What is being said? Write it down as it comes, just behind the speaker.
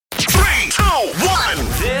1.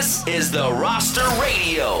 This is the Roster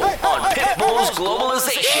Radio on Pitbull's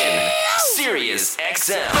Globalization, Sirius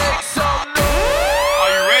XM. Are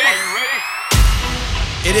you ready?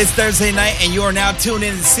 It is Thursday night, and you are now tuned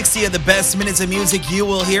in to 60 of the best minutes of music you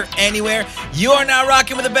will hear anywhere. You are now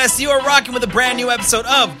rocking with the best. You are rocking with a brand new episode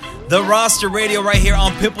of the Roster Radio right here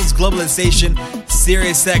on Pitbull's Globalization,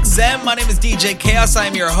 Sirius XM. My name is DJ Chaos. I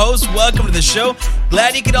am your host. Welcome to the show.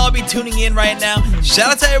 Glad you could all be tuning in right now.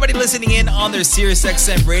 Shout out to everybody listening in on their Sirius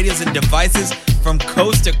XM radios and devices from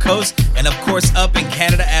coast to coast, and of course up in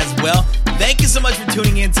Canada as well. Thank you so much for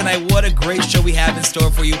tuning in tonight. What a great show we have in store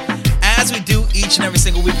for you, as we do each and every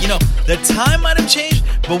single week. You know, the time might have changed,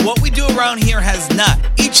 but what we do around here has not.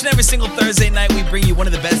 Each and every single Thursday night, we bring you one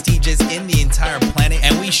of the best DJs in the entire planet,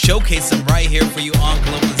 and we showcase them right here for you on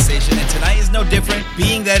Globalization. And tonight is no different,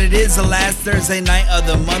 being that it is the last Thursday night of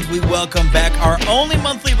the month. We welcome back our only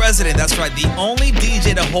monthly resident. That's right, the only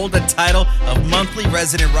DJ to hold the title of monthly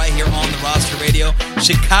resident right here on the Roster Radio.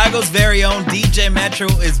 Chicago's very own DJ Metro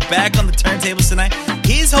is back on the turntables tonight.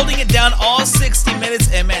 He's holding it down all 60 minutes.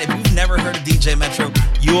 And man, if you've never heard of DJ Metro,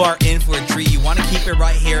 you are in for a treat. You want to keep it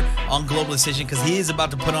right here on Globalization, because he is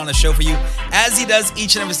about to put on a show for you, as he does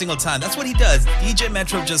each and every single time. That's what he does. DJ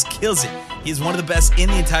Metro just kills it. He's one of the best in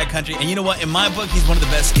the entire country. And you know what? In my book, he's one of the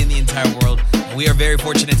best in the entire world. And we are very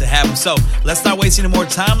fortunate to have him. So let's not waste any more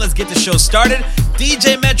time. Let's get the show started.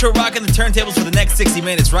 DJ Metro rocking the turntables for the next 60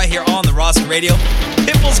 minutes right here on the Roster Radio.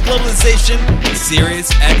 Pitbull's Globalization,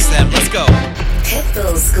 Sirius XM. Let's go.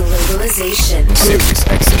 Pitbull's Globalization, Sirius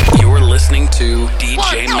XM. You're listening to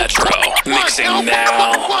DJ Metro. Mixing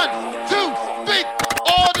now. 1, 2, 3.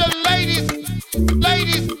 All the ladies,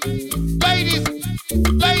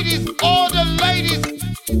 all the ladies,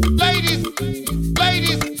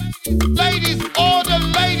 all the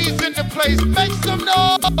ladies in the place, make some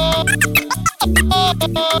noise.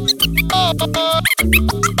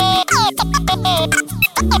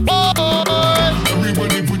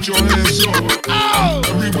 Everybody put your hands up.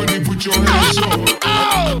 Everybody put your hands up.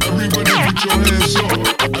 Everybody put your hands up.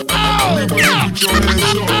 Everybody put your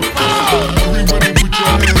hands up. Everybody put your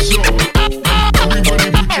hands up. Everybody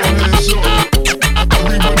put your hands up.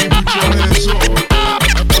 Everybody put your hands up.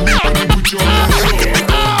 Everybody put your hands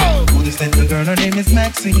up. Who this little girl? Her name is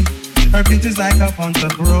Maxine. Her bitch is like a bunch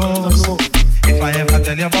of bros. If I ever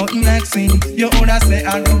tell you about Maxine, you woulda say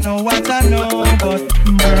I don't know what I know, but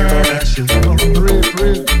murder she wrote,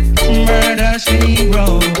 murder she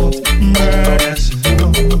wrote, murder she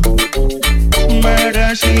wrote,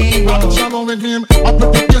 murder she wrote. I'm shallowing him. I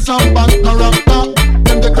protect your some bad character.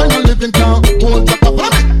 Them the kind of living town. Hold up a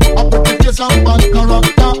vomit. I protect your some bad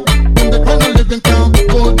character. Them the kind of living town.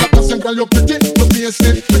 Hold up a single. You're pretty, you face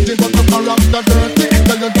it pretty, but the character dirty.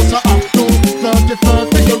 Tell you just a act too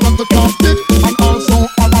flirty, you run the top it. And also,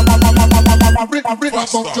 I bring a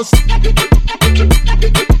song just.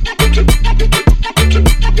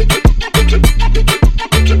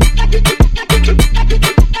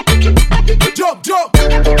 Jump!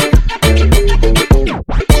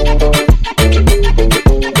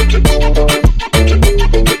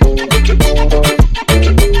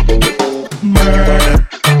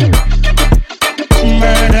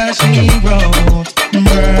 Murder she wrote,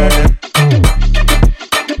 murder.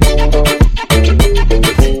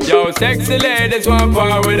 Yo, sexy ladies want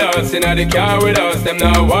part with us. Inna the car with us, them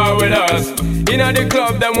not war with us. Inna the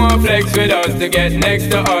club, them want flex with us. To get next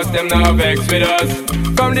to us, them not vex with us.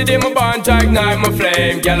 From the day my bond to ignite my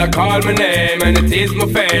flame, girl I call my name and it is my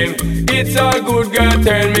fame. It's all good, girl,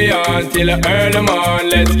 turn me on till I earn on.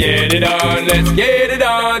 Let's get it on,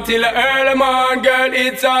 till I earn on. Girl,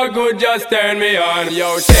 it's all good, just turn me on.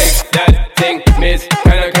 Yo, shake that thing, miss.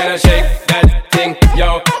 Can I shake that thing?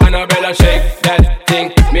 Yo, Annabella, shake that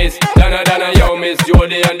thing, miss. Donna, yo, miss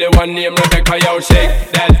Jody and the one named Rebecca. Yo,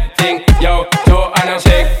 shake that thing, yo, Joanna,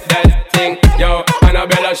 shake that thing, yo,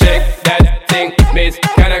 Annabella, shake that thing, miss.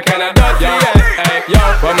 Can I, yo, hey, yo,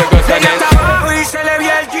 vamos a gozar. Abajo y se le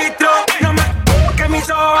vio el gistro. No me que mis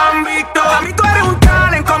ojos han visto. A mí tú eres un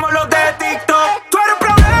talent como los de TikTok. Tú eres un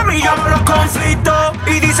problema y yo amo los conflictos.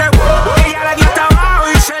 Y dice, ella le dio hasta abajo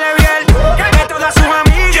y se le vio el de todas sus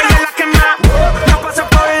amigas. Ella es la que más nos pasó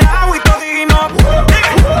por el lado y todos dijimos,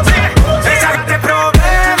 sácate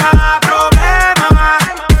problema.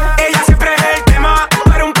 Ella siempre es el tema. Tú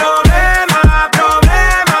eres un problema.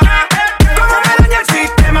 ¿Cómo me daña el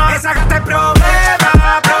sistema? Sácate problema.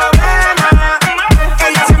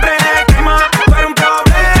 Ella siempre es el tema. Tú eres un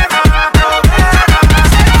problema.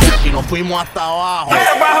 Y nos fuimos hasta abajo.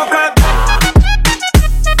 Pero bajo que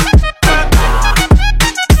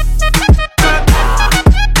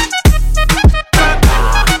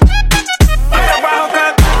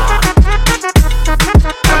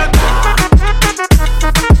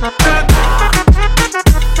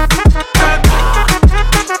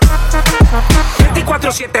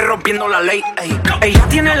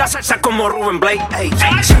como Rubén Blake, ey.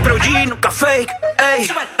 Siempre OG, nunca fake, ey.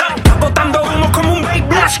 Estás botando humo como un Bake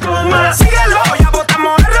Blash, como mala, síguelo. Ya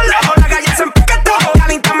botamos el reloj, la calle se empaquetó.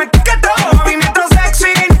 Calentame el tiquetó, movimiento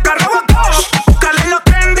sexy, nunca robotó. Buscarle los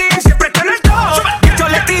trending, siempre está en el top.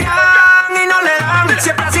 Estos le tiran y no le dan.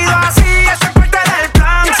 Siempre ha sido así, eso es parte del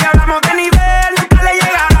plan. Si hablamos de nivel, nunca le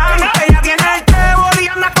llegarán. Ella tiene el tebo y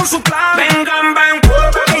anda con su plan. Vengan, ven,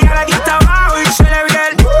 ella le dio hasta abajo y se le vio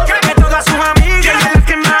el que todas sus amigas, ella es la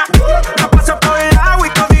que más nos pasó por el agua y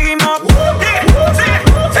todos dijimos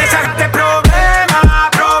sácate problema,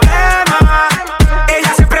 problema.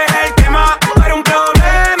 Ella siempre es el tema, tú eres un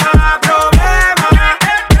problema, problema.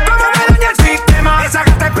 Como me daña el sistema,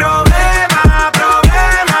 sácate problema,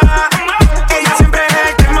 problema. Ella siempre es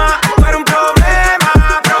el tema, tú eres un problema,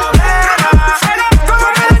 problema. Como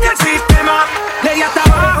me daña el sistema. Le di hasta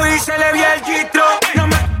abajo y se le vio el gistro. No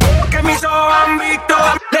me que mis ojos han visto.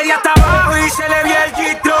 Le di hasta abajo y se le vio el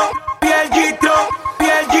gistro. Vi el gistro, vi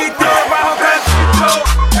el gistro. Bajo que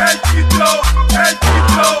El título, el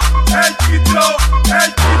título, el título, el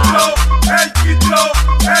título, el título,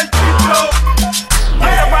 el título.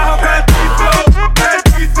 bajo que El título, el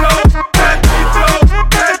título, el título,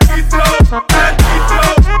 el título,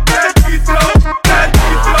 el título, el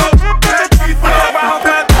título, el título. bajo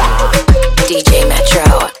que DJ Metro,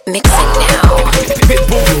 mixing now.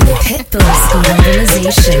 Pitbull's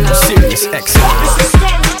Globalization. Sirius XM.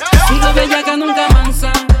 Sigo bellaca, nunca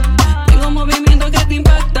mansa. Tengo movimientos que te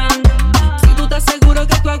impactan. Si tú estás seguro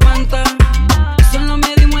que tú aguantas, eso no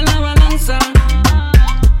medimos en la balanza.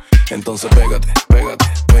 Entonces pégate, pégate,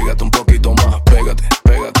 pégate un poquito más. Pégate,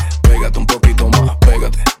 pégate, pégate un poquito más.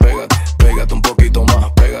 Pégate, pégate, pégate un poquito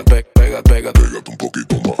más. Pégate, pégate, pégate, pégate un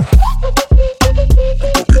poquito más. Un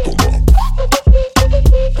poquito más.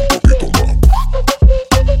 Un poquito más.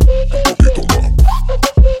 Un poquito más.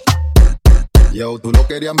 Yo, tú lo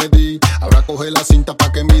querías medir, ahora coge la cinta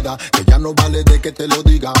pa' que mida, que ya no vale de que te lo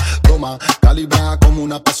diga. Toma, calibra como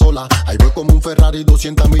una pasola, ahí voy como un Ferrari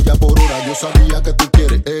 200 millas por hora. Yo sabía que tú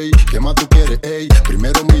quieres, ey, ¿qué más tú quieres, ey?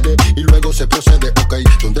 Primero mide y luego se procede, ok.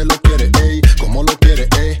 ¿Dónde lo quieres, ey? ¿Cómo lo quieres,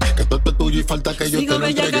 ey? Que todo es tuyo y falta que yo Sigo te lo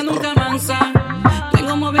bellaca, entregue. nunca mansa.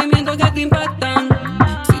 Tengo movimientos que te impactan.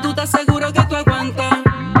 Si tú estás seguro que tú aguantas,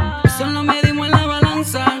 eso no medimos en la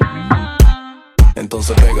balanza.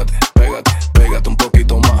 Entonces pégate, pégate, pégate un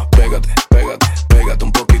poquito más. Pégate, pégate, pégate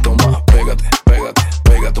un poquito más. Pégate, pégate,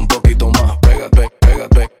 pégate un poquito más. Pégate,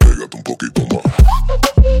 pégate, pégate un poquito más.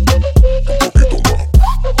 Un poquito más.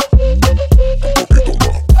 Un poquito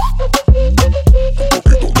más. Un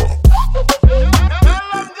poquito más.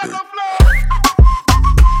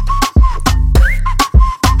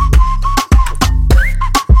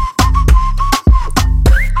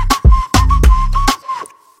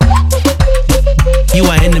 You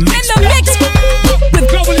are in the mix. with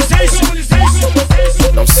globalization.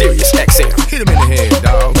 No Sirius XM. Hit him in the head,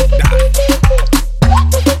 dog.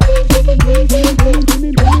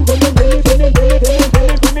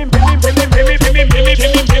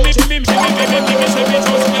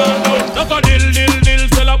 Duck a dill dill dill,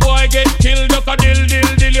 tell a boy get killed. Duck a dill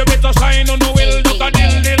dill dill, you better shine on the will. Duck a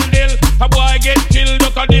dill dill dill, a boy get killed.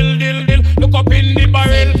 Duck a dill dill dill, look up in the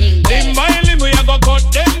barrel. Limb by limb we a go cut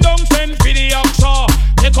them down, send for the oxa.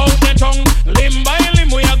 Take out the tongue. Limb by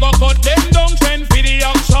limb we a go cut them down, send for the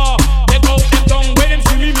oxa. Take out the tongue. When them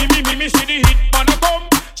see me, see the hit man a come.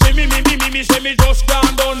 See me, say me just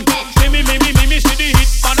can't done. See me, see the hit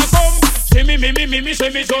man a come. See me, say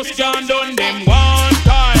me just can't done. Them one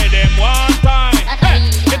tie, them one tie. Hey,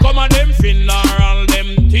 they come and them funeral,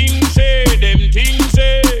 them things say, them things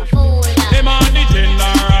say. Them on the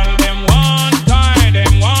general, them one tie,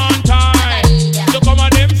 them one tie. They come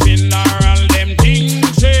and them funeral, them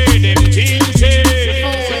things say, them things say.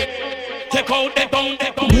 Take out the tongue,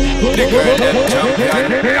 the tongue. The girl them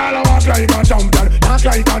champion. They all walk like a champion, dance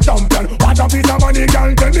like a champion. What a piece of money,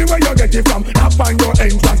 girl, tell me where you get it from. Tap on your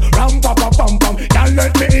entrance, ram pa pa pam pam. Girl,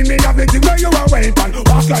 let me in, me have the thing where you are waiting.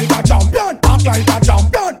 Walk like a champion, walk like a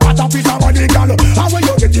champion. What a piece of money, girl, how where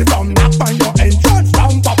you get it from? Tap on your entrance,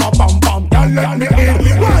 ram pa pa pam pam. Girl, let me in.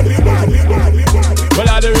 Well,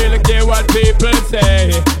 I don't really care what people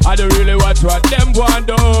say. I don't really watch what them want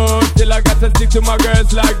do. Still I gotta stick to my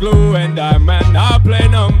girls like glue. And I man, I play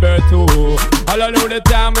number 2. All I know the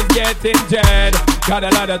time is getting jet. Got a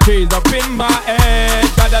lot of trees up in my head.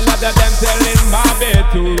 Got a lot of them telling my bed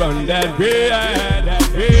to run that red.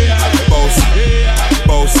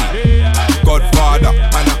 Bossy, Godfather,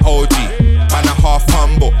 man a OG, man a half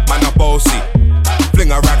humble, man a bossy.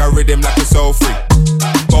 Fling a rag a rhythm like it's all free.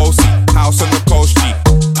 Bossy, house on the coast G.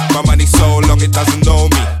 My money so long it doesn't know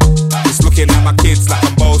me. It's looking at my kids like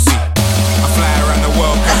I'm bossy. I fly around the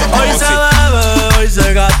world cause I'm bossy.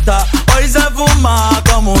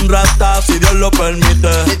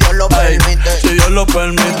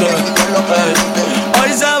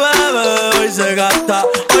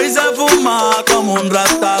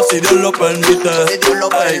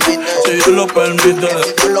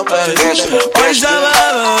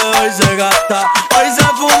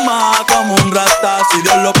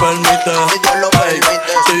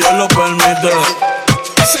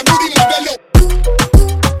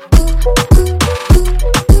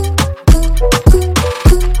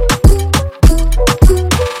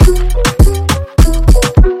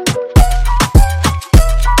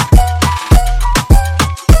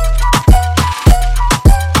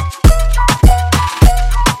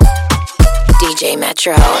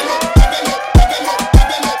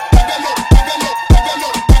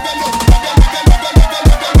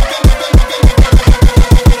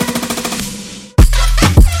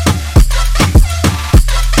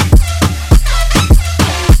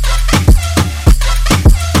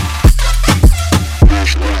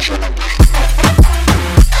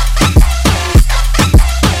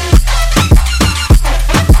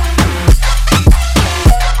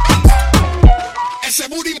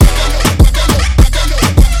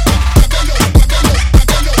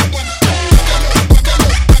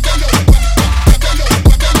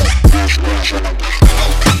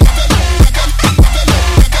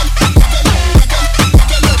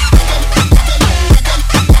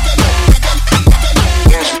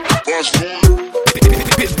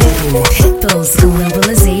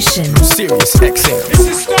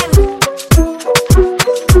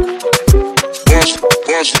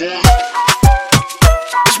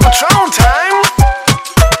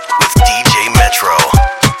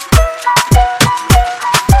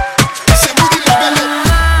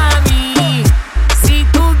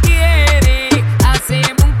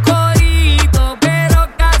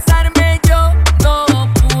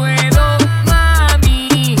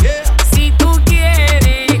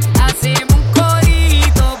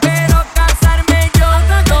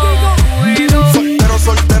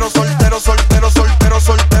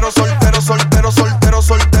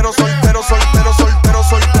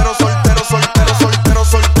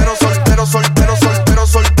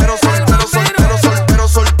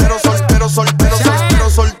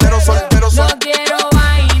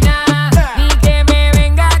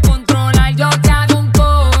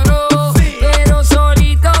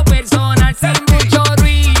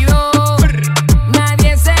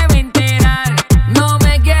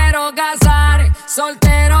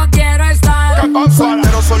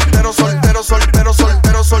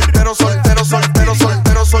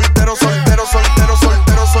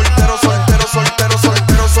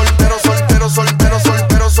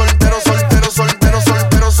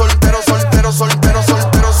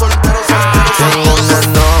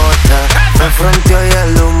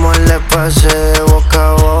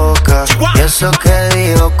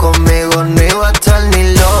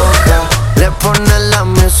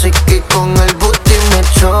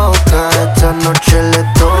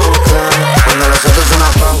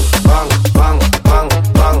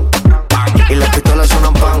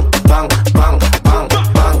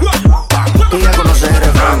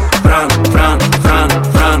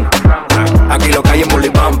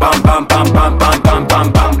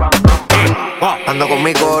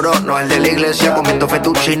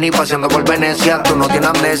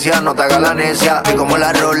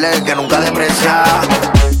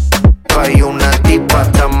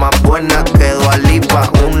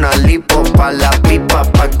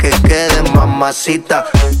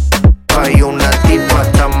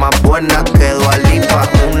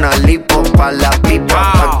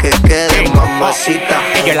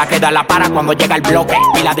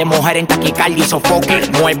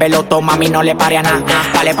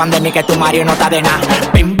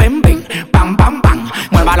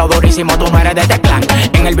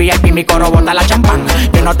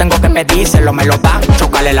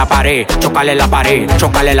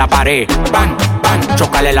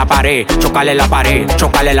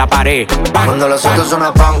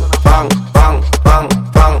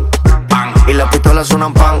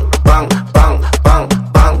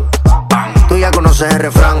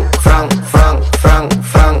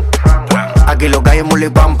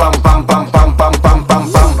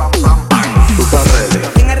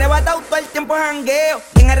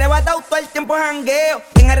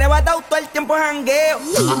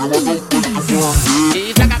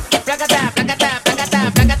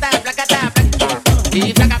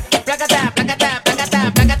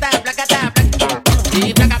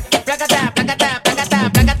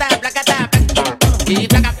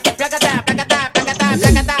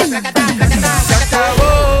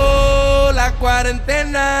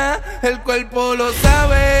 El cuerpo lo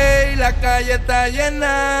sabe y la calle está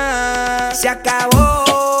llena. Se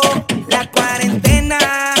acabó la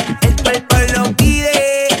cuarentena, el cuerpo lo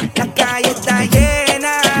pide, la calle está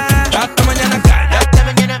llena. Hasta mañana, calle, hasta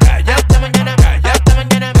mañana, calle, hasta mañana, calle, hasta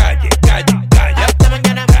mañana, calle, calle, calle, hasta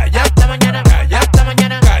mañana, calle, hasta mañana, calle, hasta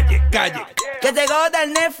mañana, calle, calle. Que te goda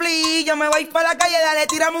el Netflix, yo me voy pa' la calle, dale,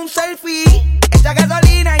 tírame un selfie. Echa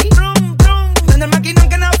gasolina y brum, brum. Prende el maquinón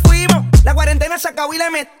que nos fuimos, la cuarentena se acabó y le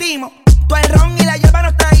metimos. Todo el ron y la hierba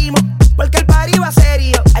nos traímos, porque el party va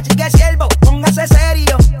serio. Así que siervo, póngase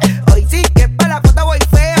serio. Hoy sí que pa' la foto voy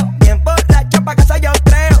feo, bien borracho pa' casa yo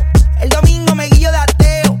creo. El domingo me guillo de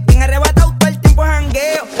ateo, bien arrebatado todo el tiempo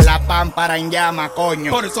jangueo. La pámpara en llama,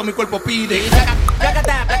 coño. Por eso mi cuerpo pide.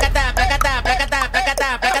 Placata, placata, placata, placata,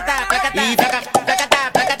 placata, placata, placata. Y placata,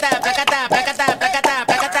 placata, placata, placata, placata,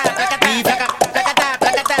 placata, placata. Y placata, placata,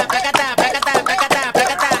 placata, placata, placata,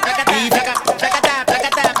 placata, placata. Y placata, placata,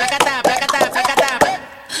 placata, placata, placata, placata.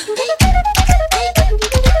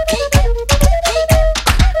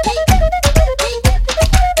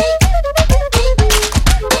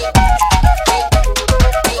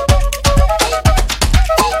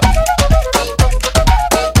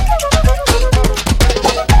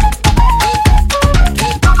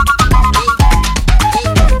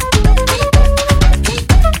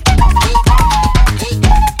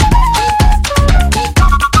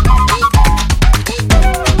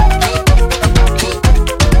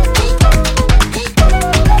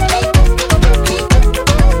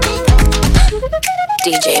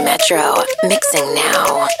 DJ Metro, mixing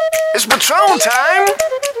now. It's Patron time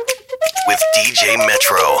with DJ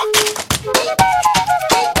Metro.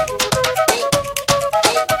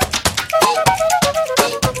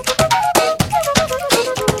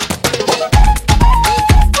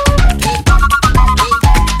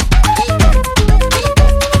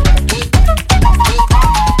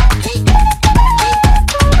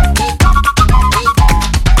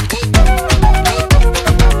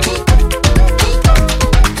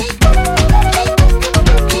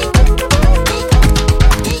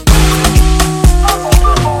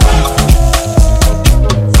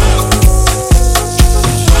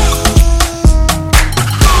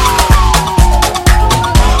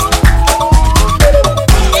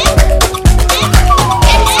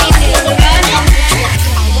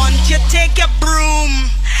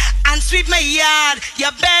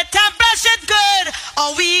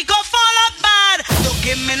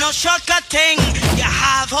 Shortcut thing, you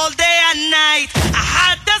have all day and night. I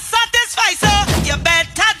had to satisfy, so you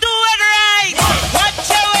better do it right. What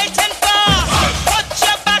you waiting for? Put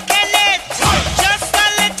your back in it, just a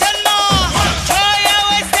little more. Throw your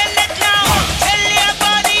waist in it now. Tell your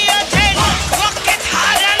body you're 10. Walk it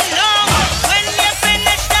hard and long. When you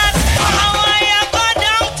finish that, how are you go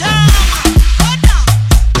downtown? Go down,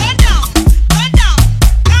 go down, go down.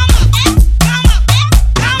 Come up, come up, come up,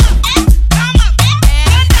 come up.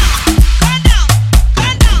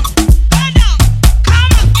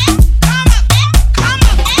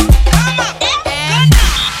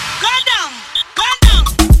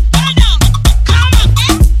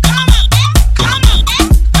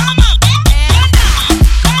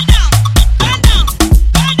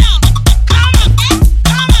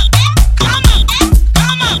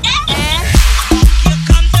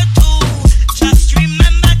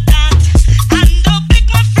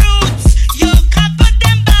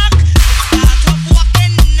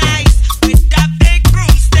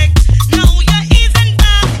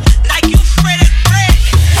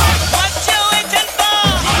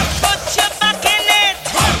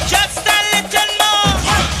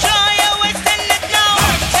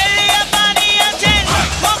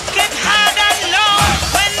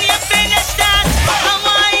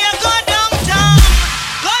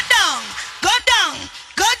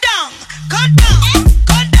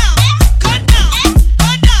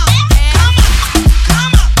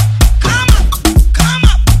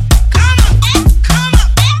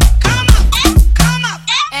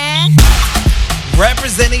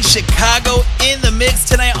 Chicago in the mix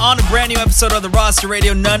tonight on a brand new episode of the Roster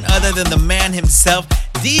Radio. None other than the man himself,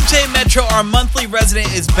 DJ Metro, our monthly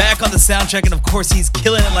resident, is back on the soundtrack, and of course he's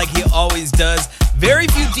killing it like he always does. Very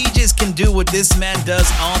few DJs can do what this man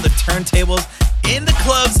does on the turntables, in the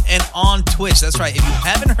clubs, and on Twitch. That's right, if you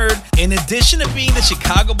haven't heard, in addition to being the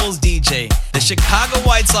Chicago Bulls DJ, the Chicago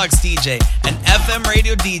White Sox DJ, an FM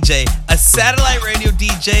radio DJ, a satellite radio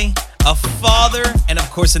DJ, a father, and of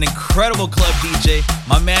course an incredible club DJ.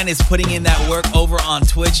 My man is putting in that work over on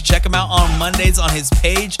Twitch. Check him out on Mondays on his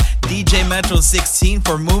page, DJ Metro 16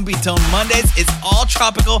 for Moonbeat Tone Mondays. It's all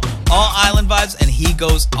tropical, all island vibes, and he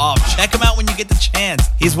goes off. Check him out when you get the chance.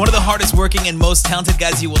 He's one of the hardest working and most talented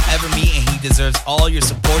guys you will ever meet, and he deserves all your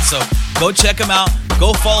support. So go check him out.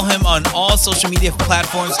 Go follow him on all social media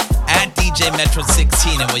platforms at DJ Metro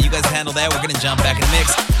 16. And while you guys handle that, we're going to jump back in the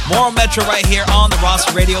mix. More on Metro right here on the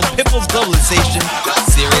Roster Radio, Pitbull's Globalization,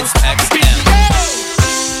 Sirius XM.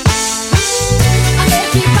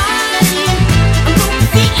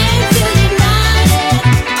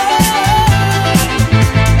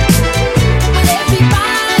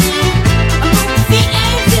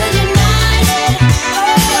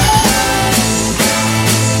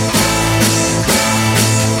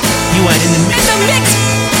 You are in the mix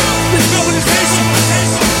with Globalization.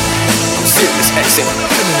 Sirius XM.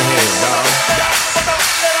 Put him in the head, dog.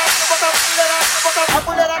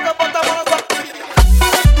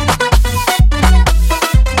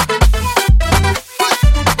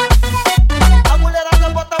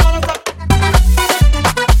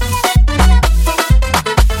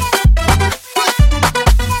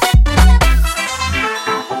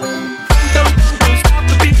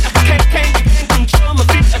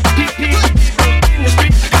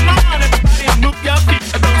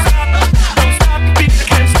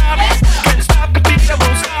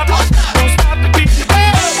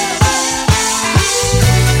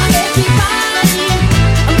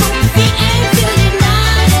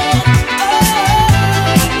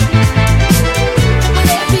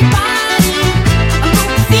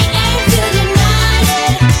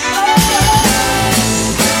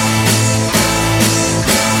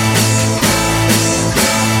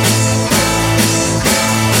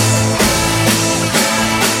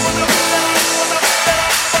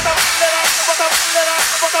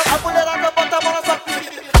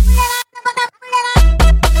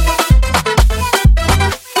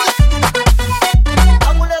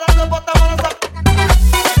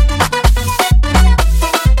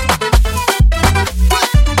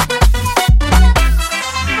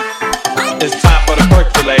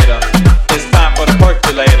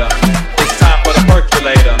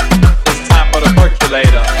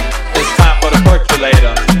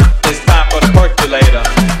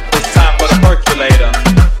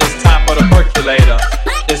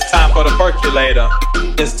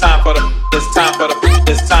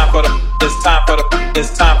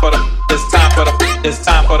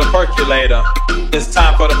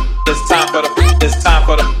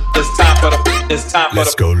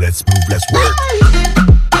 Let's go, let's move, let's work.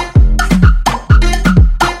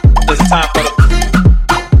 It's time for the.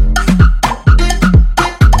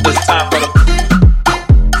 It's time for the.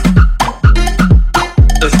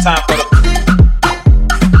 It's time for the.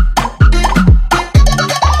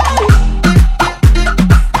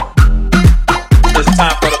 It's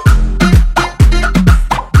time for the.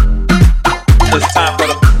 It's time for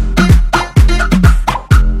the.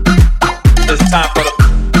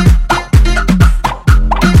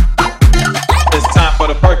 It's time for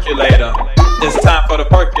the. Percolator. It's time for the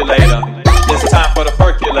percolator. It's time for the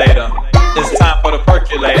percolator. It's time for the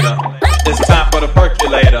percolator. It's time for the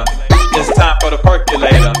percolator. It's time for the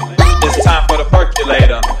percolator. It's time for the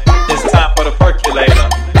percolator. It's time for the percolator.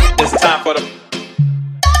 It's time for the.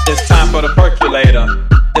 It's time for the percolator.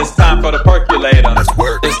 It's time for the percolator. Let's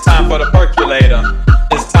work. It's time for the percolator.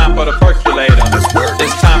 It's time for the percolator. Let's work.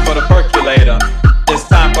 It's time for the percolator. It's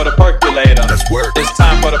time for the percolator. Let's work. It's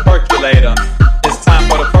time for the percolator. It's time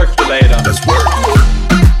for the percolator. Let's work.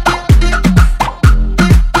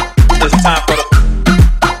 It's time for the.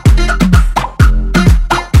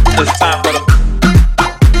 It's time for the.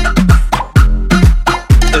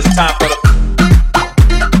 It's time for the.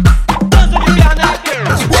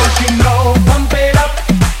 Don't you know, pump it up.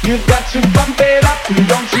 You've got to pump it up.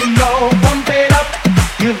 Don't you know, pump it up.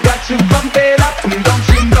 You've got to pump it up. Don't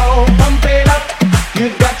you know, pump it up.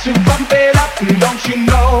 You've got to pump it up. Don't you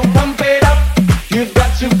know, pump it up. You've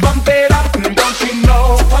got to pump it up, don't you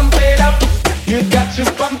know? Pump it up. You've got to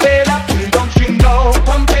pump it up, don't you know?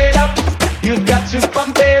 Pump it up. You've got to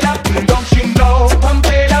pump it up, don't you know? Pump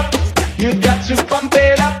it up. You've got to pump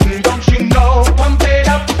it up, don't you know? Pump it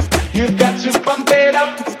up. You've got to pump it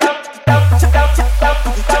up.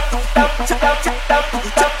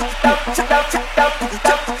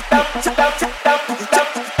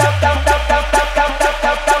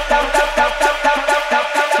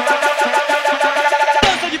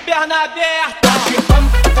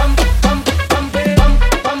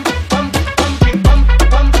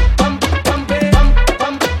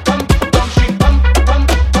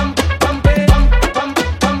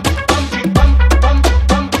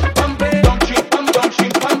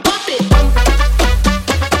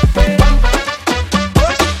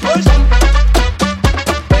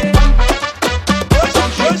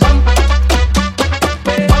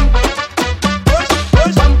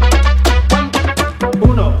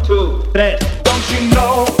 2, 3. Don't you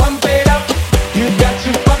know, pump it up. You got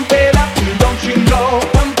to pump it up. Don't you know,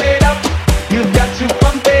 pump it up. You got to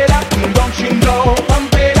pump it up. Don't you know,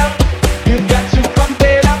 pump it up. You got to pump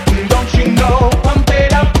it up. Don't you know, pump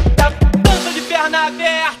it up. Dança de perna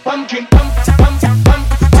aberta. Pumpkin, pump, pump, pump, pump,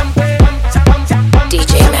 pump, pump.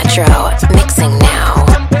 DJ Metro, mixing now.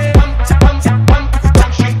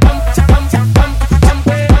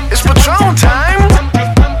 It's Patron time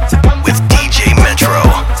with DJ Metro.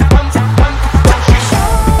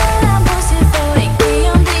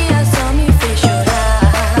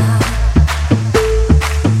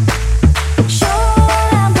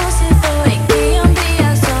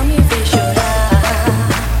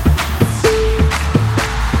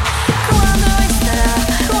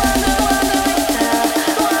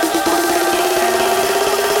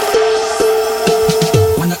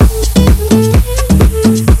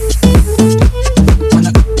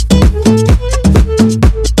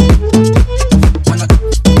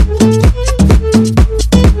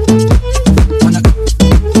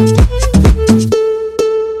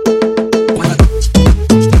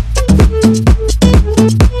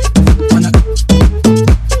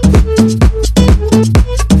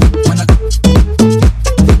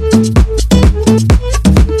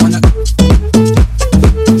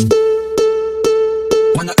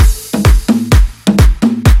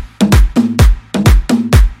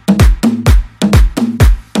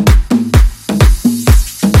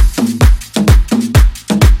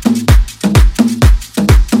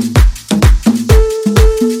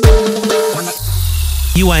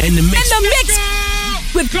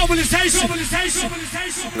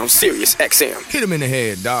 On Sirius XM. Hit him in the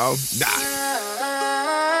head, dog. Die.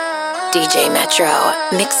 DJ Metro,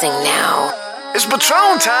 mixing now. It's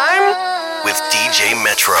Patron time with DJ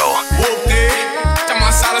Metro. Whooped it. Time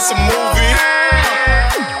outside of some movie.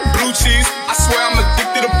 Blue cheese. I swear I'm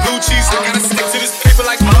addicted to blue cheese. I gotta stick to this paper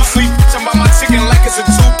like blue sleep. Talking about my chicken like it's a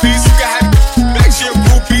two-piece. You can have back to your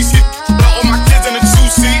groupies. All my kids in a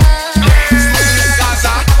two-seat. Smoking the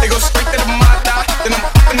Zaza. They go straight to the Mata. Then I'm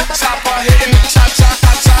up in the chopper, hitting the cha-cha.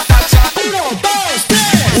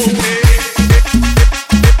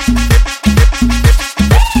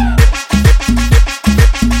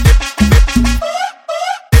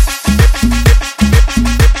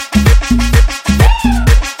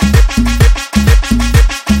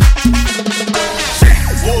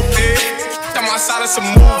 Some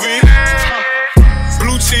movie.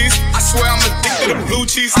 Blue cheese, I swear I'm addicted to blue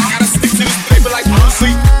cheese. I gotta stick to this paper like blue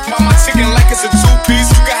sleep. Buy my chicken like it's a two-piece.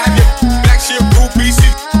 You can have your back to your groupies.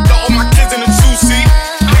 All my kids in a two-seat.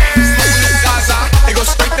 Smoking the Zaza, they go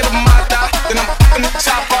straight to the Mata. Then I'm up in the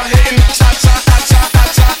chopper, hitting the cha-cha, cha-cha,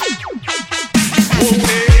 cha-cha.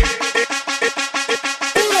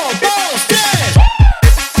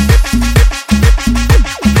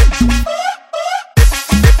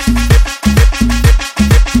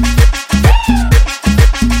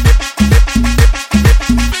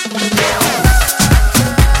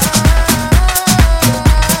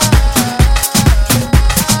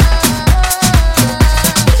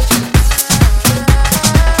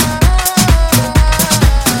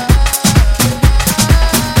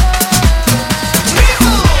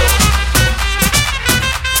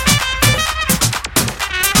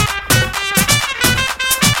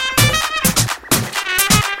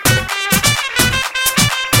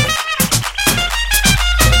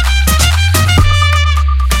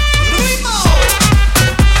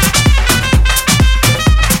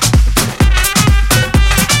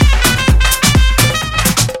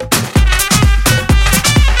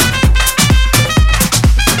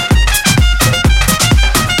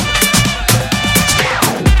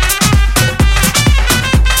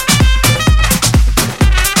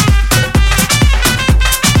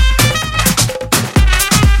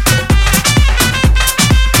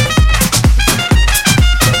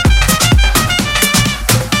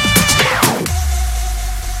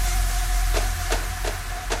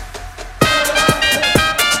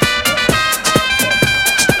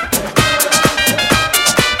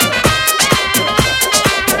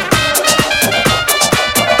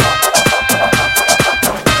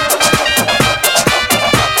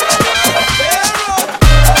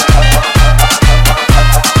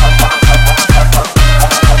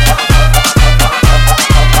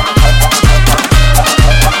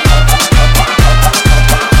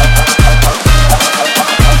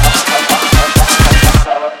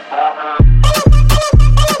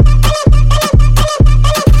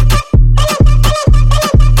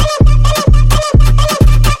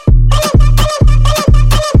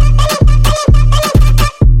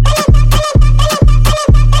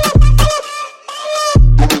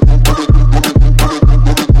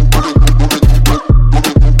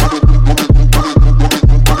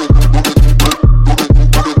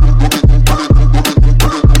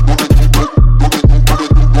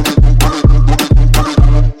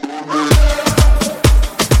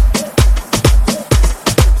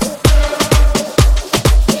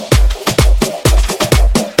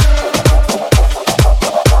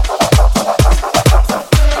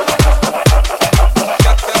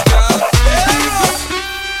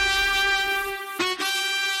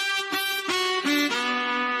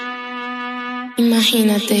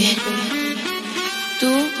 Imagínate, tú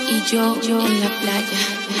y yo en la playa,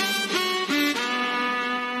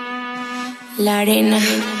 la arena,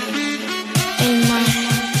 el mar,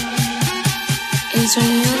 el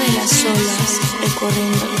sonido de las olas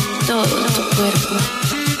recorriendo todo tu cuerpo.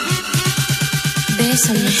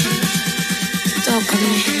 Bésame,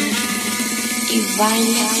 tócame y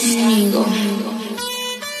baila conmigo.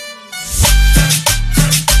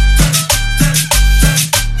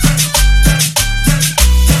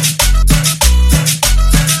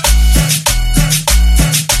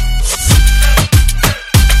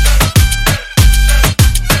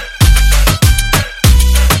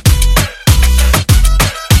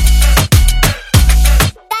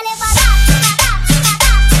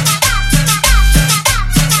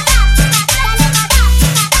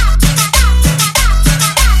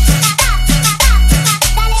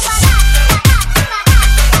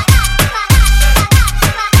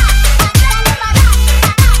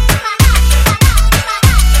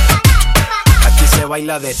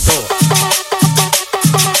 Baila de todo.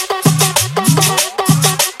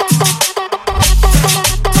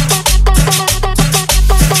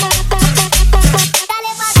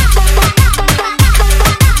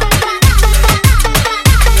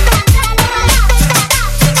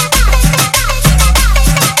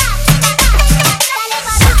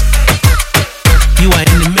 You are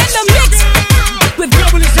in the mix with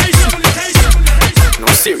globalization. No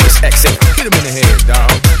serious XM. Get him in the head, dog.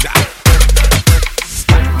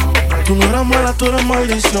 Tú no eras mala, tú eras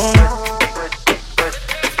maldición.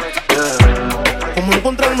 ¿Cómo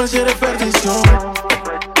encontrarme si eres perdición?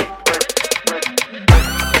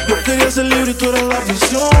 Yo quería ser libre y tú eras la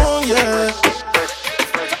visión, yeah.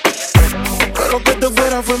 Pero que te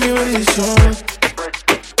fuera fue mi bendición.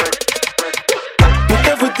 Tú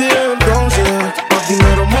te fuiste entonces, más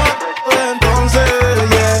dinero más entonces,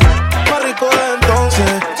 yeah. Más rico entonces,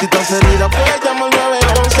 si estás herida puedes llamar al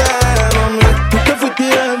 911, mami. Tú te fuiste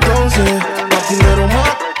entonces, más dinero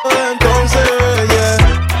más entonces, yeah.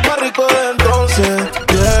 Más rico entonces,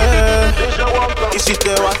 yeah. Y si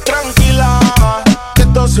te vas tranquila, que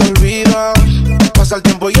esto se olvida. Pasa el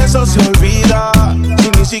tiempo y eso se olvida. Si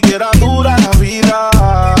ni siquiera dura la vida,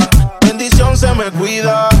 bendición se me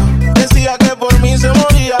cuida. Decía que por mí se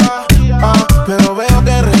moría, pero veo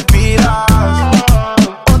que respiras.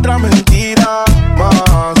 Otra mentira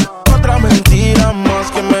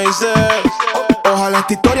más que me dices. Ojalá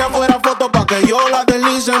esta historia fuera foto pa' que yo la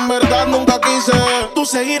deslice. En verdad nunca quise tú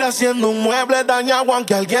seguir haciendo un mueble dañado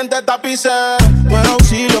aunque alguien te tapice. No era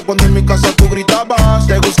auxilio cuando en mi casa tú gritabas.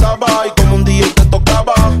 Te gustaba y como un día te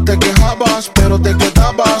tocaba. Te quejabas pero te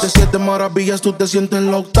quedabas. De 7 maravillas tú te sientes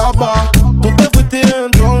la octava. Tú te fuiste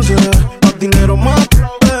entonces, más dinero más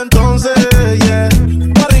entonces, yeah.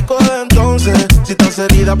 Más rico entonces, si estás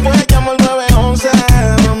herida puedes llamar al 911,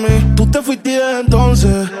 mami. Tú te fuiste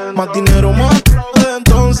entonces, más dinero más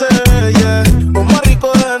entonces, yeah. Pues más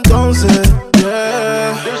rico entonces,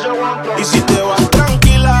 yeah. Y si te vas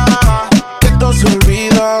tranquila, que esto se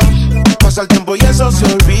olvida. Pasa el tiempo y eso se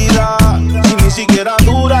olvida. Si ni siquiera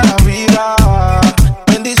dura la vida,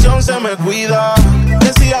 bendición se me cuida.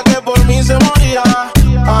 Decía que por mí se moría,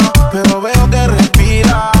 pero veo que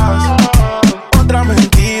respiras. Otra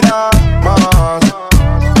mentira más.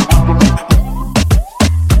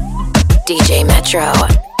 DJ Metro.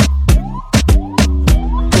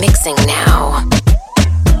 Mixing now.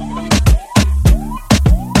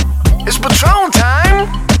 It's Patron time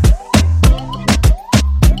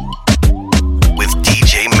with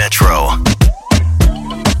DJ Metro.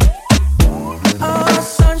 Oh,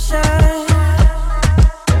 sunshine,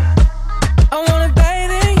 I wanna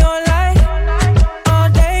bathe in your light all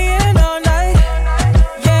day and all night.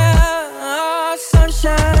 Yeah, oh,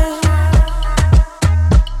 sunshine,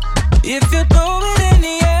 if you throw it in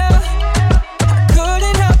the air, I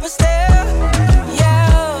couldn't help but stare.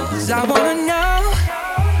 Yeah, 'cause I wanna know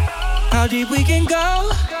how deep we can go.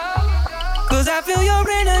 'Cause I feel your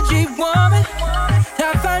energy warming,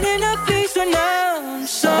 not finding a peace right now. I'm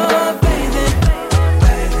so bathing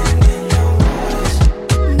in your waters,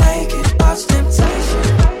 naked, watch temptation.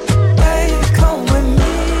 Baby, come with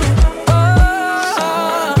me.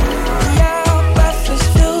 Oh, yeah, breathless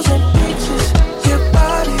views and beaches. Your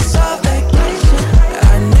body's a vacation.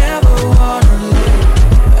 I never wanna leave.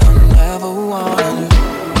 I never wanna leave.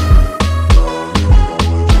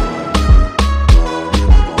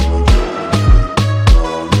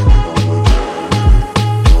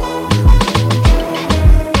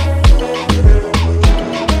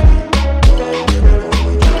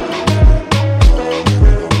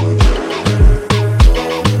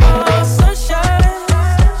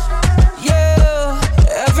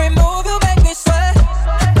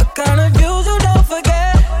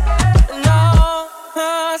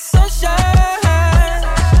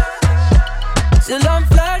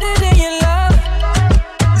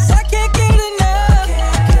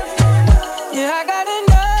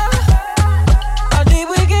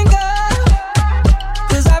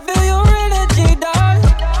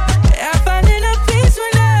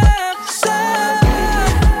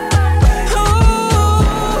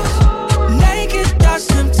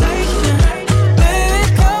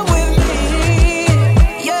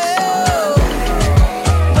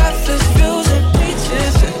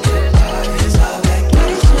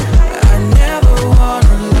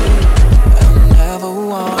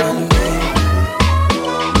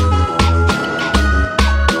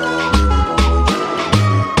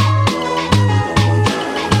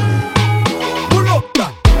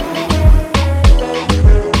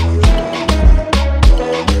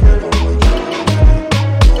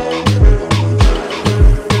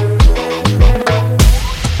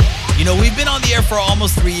 for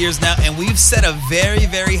almost 3 years now, and we've set a very,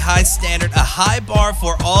 very high standard, a high bar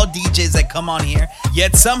for all DJs that come on here.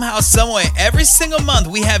 Yet somehow, someway, every single month,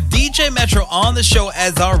 we have DJ Metro on the show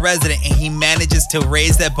as our resident, and he manages to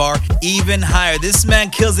raise that bar even higher. This man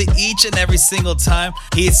kills it each and every single time.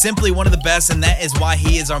 He is simply one of the best, and that is why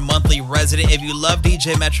he is our monthly resident. If you love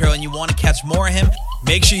DJ Metro and you want to catch more of him,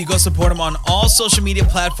 make sure you go support him on all social media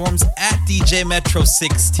platforms at DJ Metro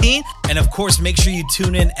 16. And of course, make sure you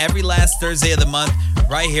tune in every last Thursday of the month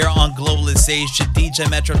right here on Globalization. DJ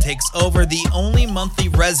Metro takes over, the only monthly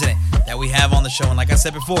resident that we have on the show. And like I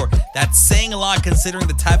said before, that's saying a lot considering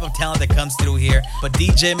the type of talent that comes through here. But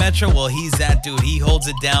DJ Metro, well, he's that dude. He holds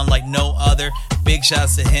it down like no other. Big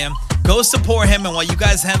shouts to him. Go support him, and while you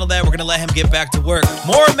guys handle that, we're going to let him get back to work.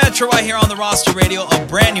 More Metro right here on the Roster Radio, a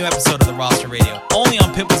brand new episode of the Roster Radio, only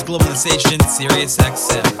on Pitbull's Globalization, Sirius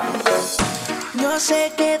XM. Yo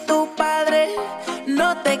sé que tus padres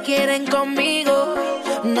no te quieren conmigo.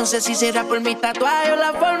 No sé si será por mi tatuaje o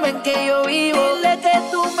la forma en que yo vivo. Dile que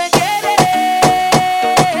tú me quieres,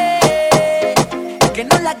 que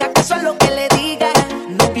no le hagas caso a lo que le diga.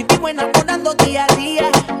 Nos vivimos enamorando día a día.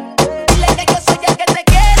 Dile que yo soy el que te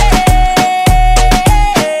quiere.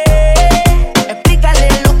 Explícale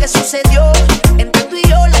lo que sucedió. Entre tú y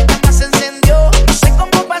yo la llama se encendió. No sé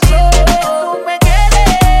cómo pasó. Tú me quieres,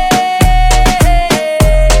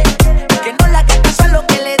 que no le hagas caso a lo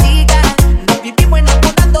que le diga. Nos vivimos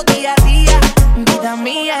enamorando día a día. Vida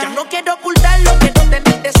mía, yo no quiero ocultarlo, quiero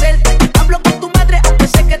tenerte cerca. Hablo con tu madre, aunque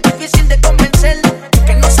sé que es difícil de convencerla.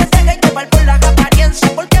 Que no se deje llevar por las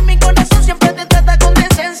apariencias, porque mi corazón siempre te trata con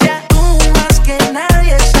decencia. Tú más que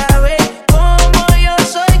nadie sabes cómo yo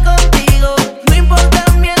soy contigo. No importa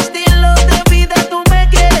mi estilo de vida, tú me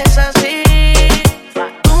quieres así.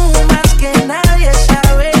 Tú más que nadie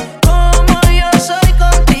sabes cómo yo soy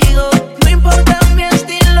contigo. No importa mi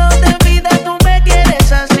estilo de vida, tú me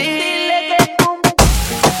quieres así. Dile que tú me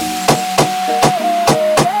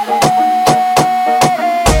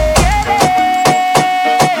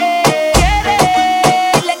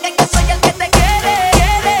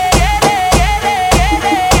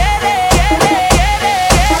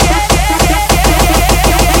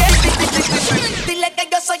dile que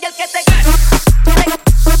yo soy el que te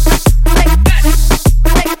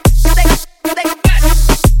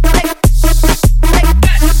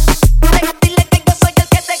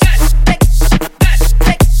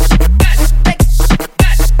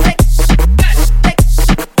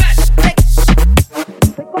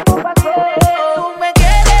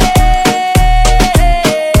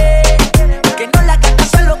que no le hagas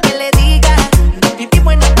caso a lo que le diga. Nos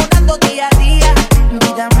vivimos enamorando día a día.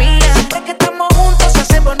 Vida mía, siempre que estamos juntos se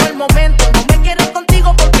hace bueno el momento. No me quieren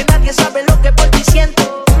contigo porque nadie sabe lo que por ti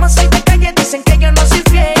siento. Como soy de calle dicen que yo no soy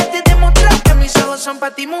fiel. Te he demostrado que mis ojos son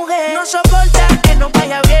para ti, mujer. No soporta que no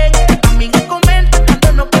vaya bien. Amigos comentan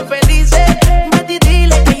cuando no ven felices. Vete y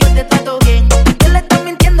dile que yo te trato bien. Él está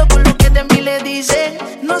mintiendo con lo que de mí le dice.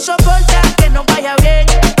 No soporta que no vaya bien.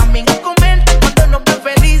 Amigos comentan cuando no ven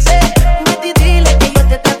felices. Vete y dile que yo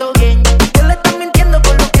te trato bien. Él está mintiendo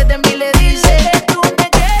con lo que de mí le dice. Tú me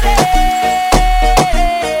quieres,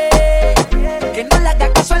 que no le hagas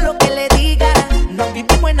caso a lo que le diga. Nos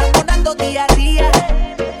vivimos enamorando día a día.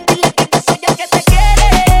 Dile que yo soy el que te quiere.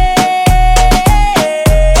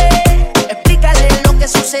 Explícale lo que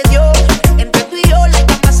sucedió. Entre tú y yo la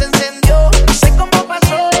llama se encendió. No sé cómo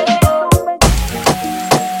pasó.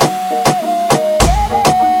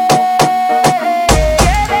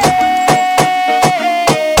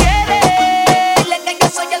 Dile que yo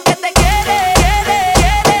soy el que te quiere.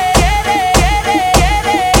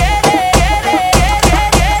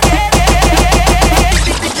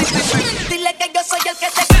 Dile que yo soy el que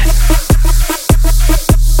te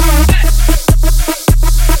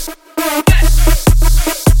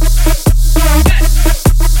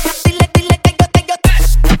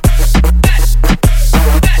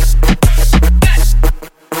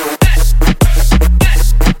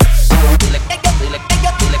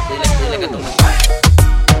dile que yo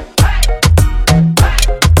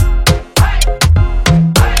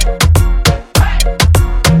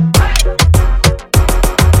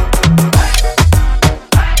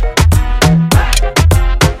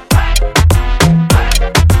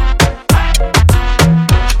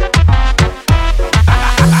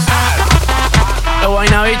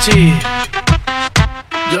Guaynabichi.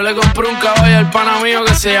 Yo le compré un caballo al pana mío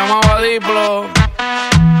que se llamaba Diplo.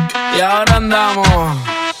 Y ahora andamos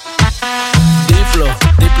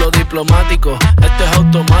diplomático, esto es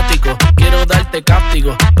automático. Quiero darte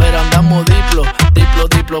cáptico, pero andamos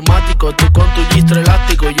diplomático. Tú con tu gistro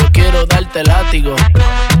elástico, yo quiero darte látigo.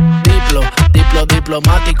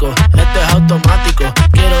 diplomático, este es automático.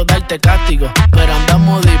 Quiero darte castigo, pero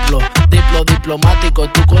andamos diplomático.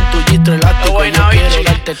 Tú con tu gistro elástico, yo quiero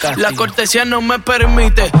darte castigo. La cortesía no me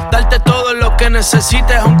permite darte todo lo que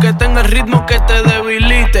necesites, aunque tenga el ritmo que te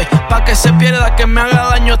debilite. Pa' que se pierda, que me haga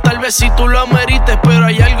daño, tal vez si tú lo amerites, pero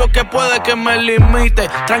hay algo que puede que me limite.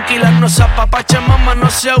 Tranquila, no se apapache, mamá, no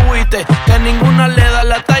se agüite, que ninguna le da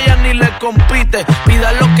la talla ni le compite.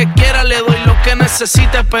 Pida lo que quiera, le doy lo que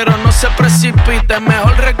necesite, pero no se precipite,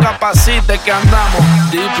 mejor recapacite que andamos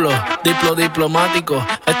diplomático,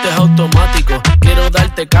 este es automático. Quiero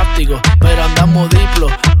darte castigo, pero andamos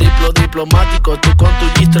diplomático. Tú con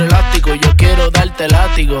tu gistro elástico, yo quiero darte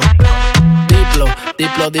látigo.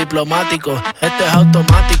 Diplomático, este es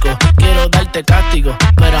automático. Quiero darte castigo,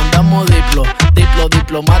 pero andamos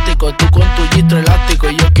diplomático. Tú con tu gistro elástico,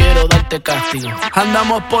 yo quiero darte castigo.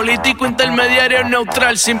 Andamos político, intermediario,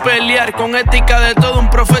 neutral, sin pelear, con ética de todo un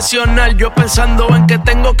profesional. Yo pensando en que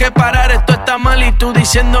tengo que parar, esto está mal, y tú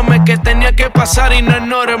diciéndome que tenía que pasar y no es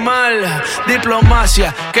normal.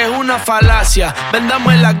 Diplomacia, que es una falacia.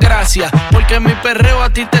 Vendamos las gracias, porque mi perreo a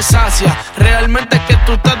ti te sacia. Realmente es que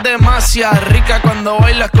tú estás demasiado rica cuando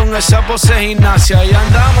bailas con esa pose gimnasia. Y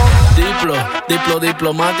andamos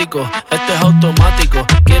diplomático, este es automático.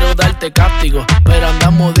 Quiero darte castigo, pero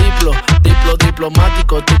andamos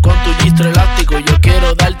diplomático. Tú con tu gistro elástico, yo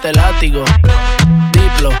quiero darte látigo.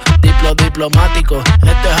 Diplomático,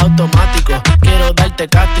 este es automático. Quiero darte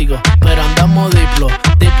castigo, pero andamos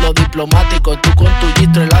diplomático. Tú con tu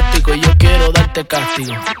gistro elástico, yo quiero darte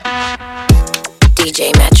castigo.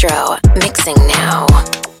 DJ Metro, mixing now.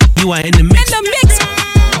 You are in the mix.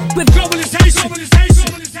 With globalization.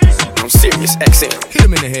 I'm Sirius XM. Hit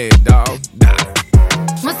him in the head, dog.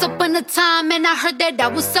 Once upon a time, and I heard that I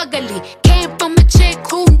was ugly. Came from a chick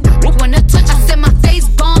who wanna touch. I said my face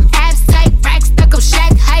bomb, abs tight, rack stuck up,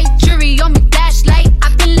 shack height, jury on me, flashlight.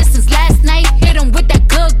 I've been listening since last night. Hit 'em with that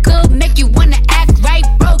good, make you wanna act right.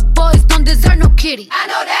 Broke boys don't deserve no kitty. I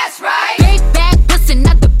know that's right. Big bag, bustin'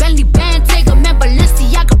 out the Bentley band. Take a man,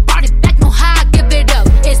 Balenciaga brought it back. Know how I give it up.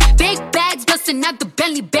 It's big bags, bustin' out the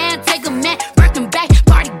Bentley band. Take a man, working back,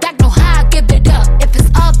 party back. Know how I give it up. If it's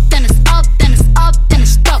up, then it's up, then it's up, then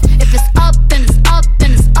it's stuck. If it's up, then it's up,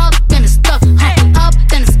 then it's up, then it's stuck. Up,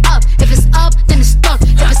 then it's up. If it's up, then it's stuck.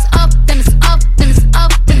 If it's up, then it's up, then it's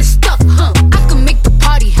up, then it's stuck. I can make the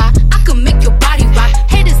party hot. I can make your body rock.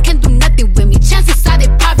 Haters can do nothing with me. Chances are they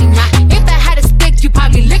probably not. If I had a stick, you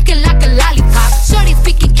probably lick it like a lollipop. Shorty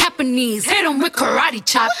speaking Japanese, hit 'em with karate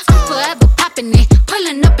chops. I'm forever popping it,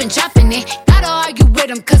 pulling up and dropping it. Gotta argue with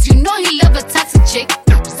him, cause you know he love a toxic chick.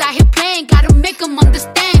 Out here playing, gotta make him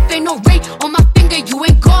understand. If ain't no ring on my finger, you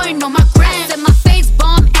ain't going on my gram. Set my face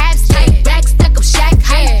bomb, abs tight, rack stack up, shack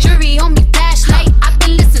height, jury on me, flashlight. I've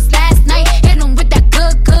been listening since last night. Hit 'em with that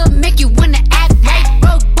good, make you wanna act right.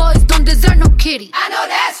 Broke boys don't deserve no kitty. I know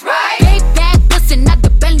that's right. Big bag, bustin' out the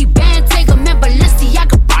Bentley band. Take a man,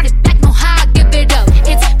 Balenciaga brought it back. Know how I give it up.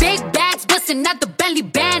 It's big bags, bustin' out the Bentley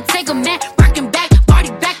band. Take a man, rockin' back,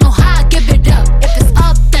 party back. Know how I give it up. If it's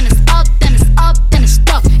up, then it's up, then it's up, then it's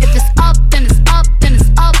stuck. If it's up, then it's up, then it's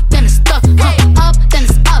up, then it's stuck. Up, then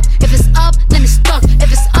it's up. If it's up, then it's stuck.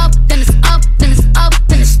 If it's up, then it's up, then it's up,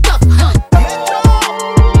 then it's stuck.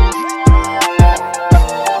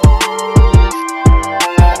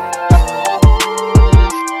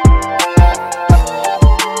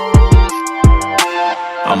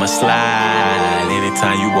 I'ma slide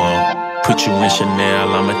anytime you want. Put you in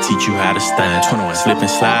Chanel, I'ma teach you how to stand. 21. Slip and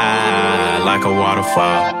slide like a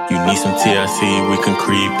waterfall. You need some TLC, we can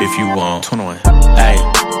creep if you want. 21. Hey,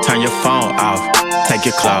 turn your phone off, take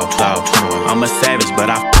your clothes off. 21. I'm a savage, but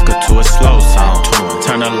I fuck her to a slow song. 21.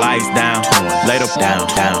 Turn the lights down, 21. Lay them down.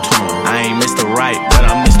 21. I ain't Mr. Right, but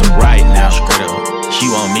I'm Mr. Right now. Straight up. She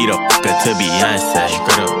want me to fuck her to Beyonce.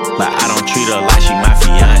 Straight up. But I don't treat her like she my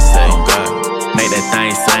fiance. Oh God. Make that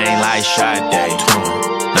thing sing like Sade.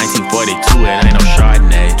 1942, it ain't no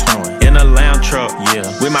Chardonnay. In a lamb truck, yeah,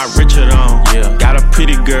 with my Richard on, yeah. Got a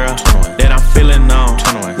pretty girl that I'm feeling on.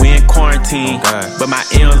 We in quarantine, but my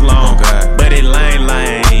M's long. But it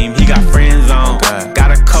lame, he got friends on.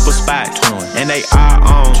 Got a couple spots, and they are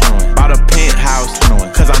on. Bought a penthouse,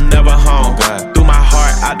 cause I'm never home. Threw my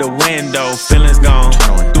heart out the window, feelings gone.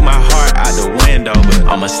 Threw my heart out the window, but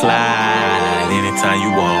I'ma slide anytime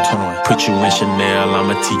you want. Put you in Chanel,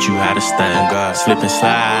 I'ma teach you how to stand. Slip and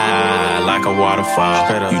slide like a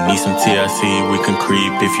waterfall. You need some TLC, we can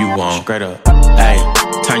creep if you want. Straight up. Hey,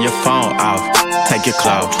 turn your phone off, take your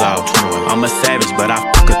clothes off. I'm a savage, but I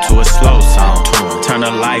fuck her to a slow song. Turn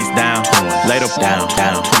the lights down, lay them down.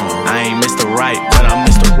 I ain't Mr. Right, but I'm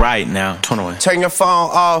Mr. right now. 21. Turn your phone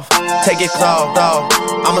off, take your clothes off.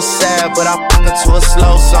 I'm a sad, but I fuck her to a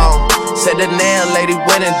slow song. Said the nail lady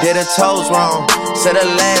went and did her toes wrong. Said the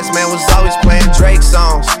last man was always playing Drake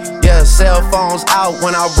songs. Yeah, cell phones out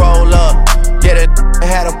when I roll up. Yeah, that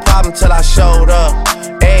had a problem till I showed up.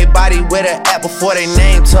 Everybody with an app before they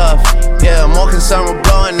name tough. Yeah, more concerned with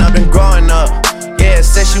blowing up than growing up. Yeah,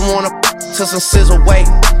 said she wanna to some scissor weight.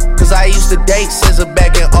 Cause I used to date scissor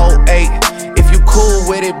back in 08. If you cool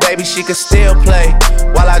with it, baby, she can still play.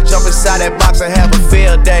 While I jump inside that box and have a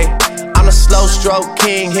field day. I'm the slow stroke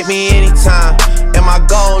king, hit me anytime. And my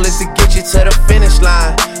goal is to get you to the finish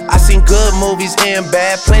line. I seen good movies and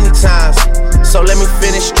bad plenty times. So let me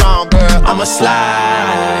finish strong, girl. I'ma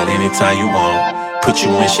slide anytime you want. Put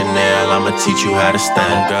you in Chanel, I'ma teach you how to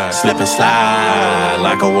stand. Slip and slide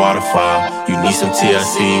like a waterfall. You need some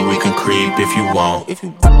TLC, we can creep if you want.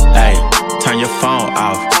 Hey, turn your phone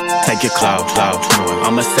off, take your clothes off.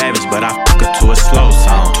 I'm a savage, but I fuck her to a slow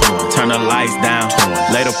song. Turn the lights down,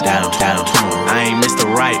 lay them down. I ain't Mr.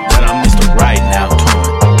 Right, but I'm Mr. Right now.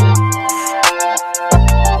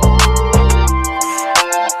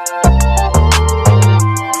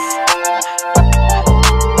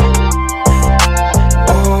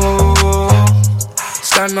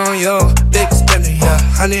 Starting on your big spender, yeah.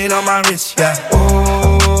 100 on my wrist, yeah.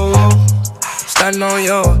 Oh, starting on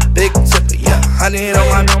your big tipper, yeah. 100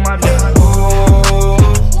 on my, yeah. Oh,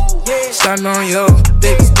 starting on your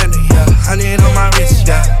big spender, yeah. 100 on my wrist,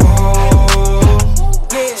 yeah. Oh,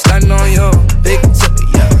 starting on your big tipper,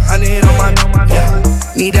 yeah. 100 on my, yeah.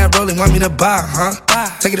 Need that rolling, want me to buy, huh?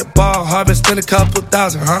 Take it to ball, harvest, spend a couple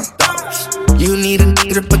thousand, huh? You need a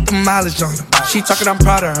nigga to put the mileage on her. She talking, I'm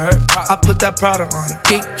proud of her. I put that Prada on her.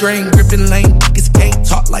 Kick, drain, gripping lane, niggas can't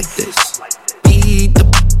talk like this. Beat the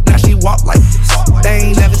now she walk like this.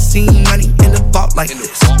 They ain't never seen money in the vault like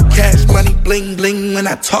this. Cash money, bling, bling when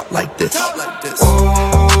I talk like this.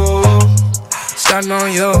 Oh, starting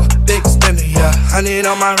on your big spender, yeah. 100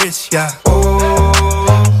 on my wrist, yeah. Oh,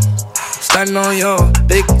 starting on your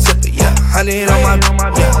big tipper, yeah. 100 on my,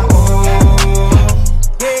 yeah.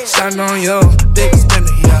 Starting on your big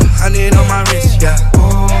spender, yeah. 100 on my wrist, yeah.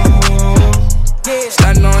 Oh,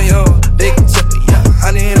 starting on your big tipper, yeah.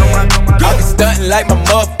 100 on my, yeah. I be stunting like my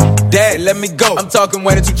mother. Dad, let me go. I'm talking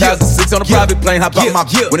way to 2006 on a private plane. Hop out my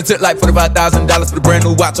when it took like $45,000 for the brand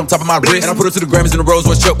new watch on top of my wrist. And I put it to the Grammys in a Rolls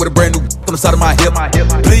Royce truck with a brand new on the side of my hip.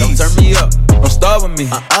 Please don't turn me up, don't start with me.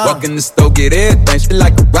 Walk in the store, get everything, shit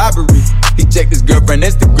like a robbery. He checked his girlfriend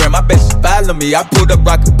Instagram, I bet she follow me. I pulled up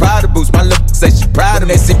rockin' Prada boots, my lip say she proud of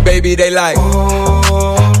me. They see baby, they like.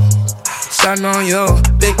 Oh, starting on your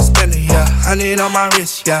big spender, yeah. 100 on my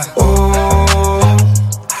wrist, yeah. Oh,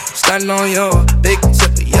 starting on your big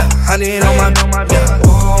tipper, yeah. 100 on my, yeah.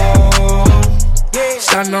 Oh,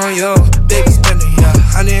 starting on your big spender, yeah.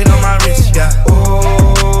 100 on my wrist, yeah.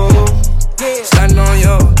 Oh, starting on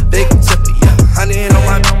your big tipper, yeah. 100 on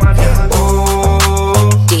my, yeah. Oh,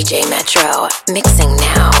 DJ Metro, mixing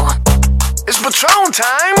now. It's Patron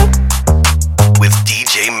time with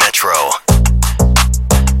DJ Metro.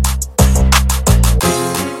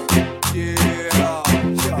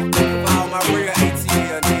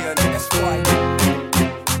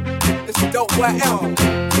 Come on,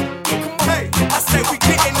 hey, I say we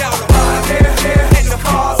getting out of here, and the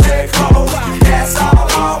cars they cold. That's all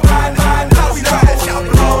right, how we ride, shout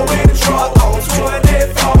blow in the truck on 24.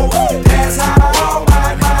 That's how all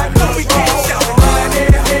right, we get shout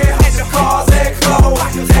here, and the cars they cold.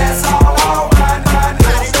 That's all right,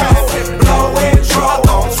 blow in the truck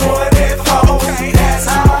on 24. That's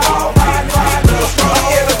how all right,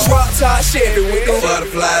 in a drop top Chevy with the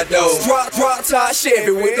butterfly dough. Drop top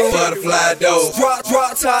Chevy with the butterfly dough.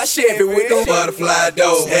 Drop top Chevy with the butterfly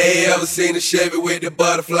dough. Hey, ever seen a Chevy with the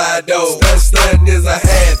butterfly dough? Stuntin' is a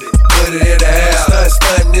habit, put it in the house.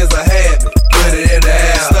 Stuntin' is a habit, put it in the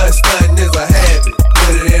house. Stuntin' is a habit,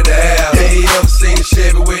 put it in the house. Hey, ever seen a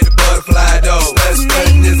Chevy with the butterfly dough?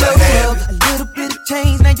 Stuntin' is a habit. A little bit of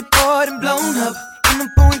change, now you're bored and blown up. And I'm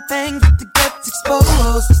pouring things to get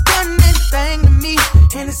exposed. It's done anything to me,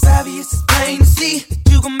 and it's obvious, it's plain to see that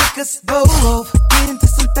you gon' make us both get into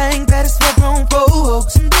some things that is for grown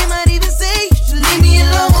folks. And they might even say you should leave me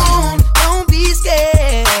alone. Don't be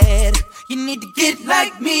scared, you need to get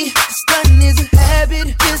like me. Stunting is a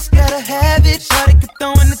habit, just gotta have it. Shawty can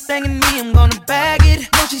throw anything at me, I'm gonna bag it.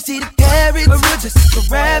 Won't she see the carrots, but real just like a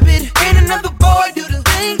rabbit. Ain't another boy do the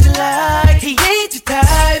things you like. He ain't your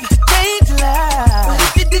type, change your life. But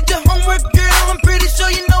if you did your homework, girl, I'm pretty sure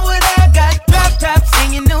you know what I got. Drop tops,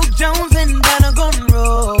 and you know Jones and Donna gonna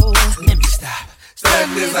roll. Let me stop.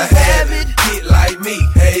 Stuntin' is a habit, get like me.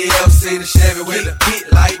 Hey, ever seen a Chevy with a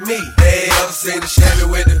get like me? Hey, ever seen a Chevy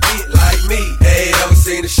with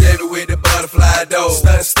Chevy with the butterfly door.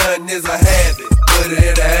 Stunt is a habit. Put it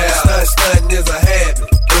in the air. Stunt is a habit.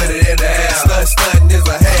 Put it in the air. Stunt is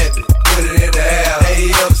a habit. Put it in the air. Hey,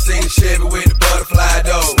 you ever seen Chevy with the butterfly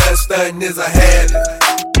door? Stunt is a habit.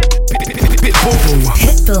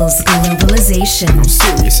 Pitbull's globalization. I'm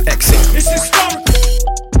Sirius XM. It's historic.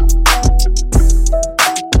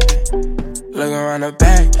 Look around the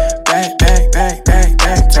back.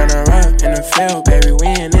 Turn around in the field, baby, we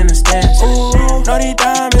ain't in the stands. Ooh, know these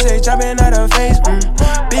diamonds, they jumping out her face.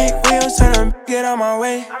 Big wheels, tell them, get out my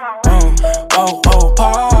way.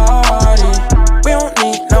 Party. We don't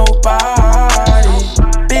need nobody.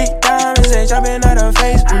 Big diamonds, they jumping out her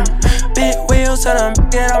face. Big wheels, tell them,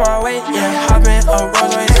 get out my way. Yeah, hopping a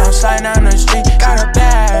Rolls Royce, I'm sliding down the street. Got a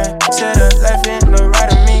bag to the left and the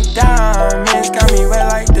right of me. Diamonds got me wet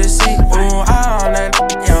like the sea. Ooh, I'm that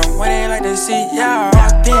young, what they like to see, yeah.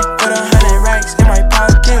 Rocked it with 100 racks in my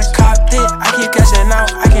pocket. Copped it, I keep cashing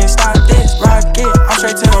out, I can't stop this. Rock it, I'm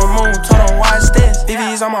straight to the moon, told them watch this.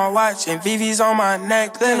 VV's on my watch and VV's on my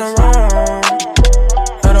necklace. In the room,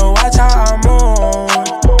 better watch how I move.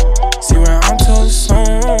 See where I'm too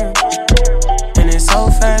soon, and it's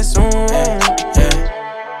so fast, zoom. Yeah.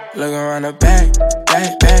 Look around the back.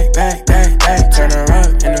 Turn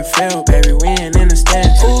around in the field, baby, we ain't in the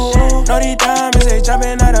stands. Ooh, know these diamonds, they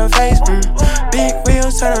jumping out her face. Big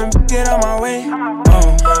wheels, tell them, get out my way.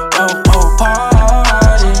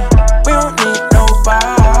 Party. We don't need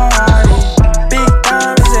nobody. Big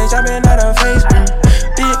diamonds, they jumping out her face.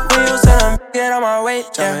 Big wheels, tell them, get out my way.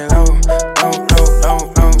 Yeah. Low.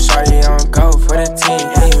 Shawty on go for the team.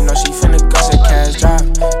 And you know she finna go, so cash drop.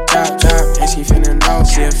 And she finna know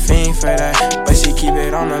she a fiend for that, but she keep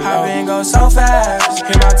it on the low. Hop and go so fast,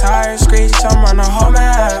 hear my tires screech, I'm on the whole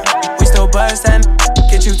map. We still bust and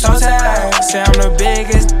get you toe tagged. Say I'm the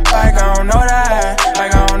biggest, like I don't know that.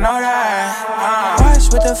 Watch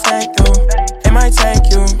what the fake do, it might take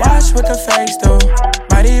you. Watch what the fakes do,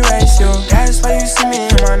 might erase you. That's why you see me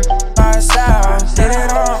in my ourselves. Did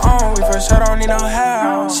it on our own, we for sure don't need no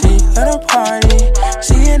help. She at a party,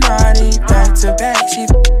 she get naughty, back to back, she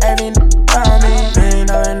every around me. Been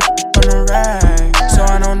on the rag, so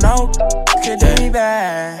I don't know, could do me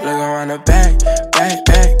bad. Look around the back.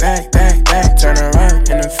 Turn around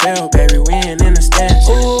in the field, baby, we ain't in the stands.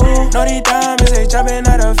 Ooh, know these diamonds, they jumping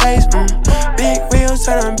out her face. Big wheels,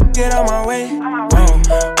 tell them, get out my way.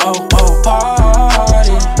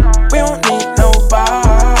 Party. We don't need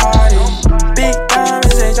nobody. Big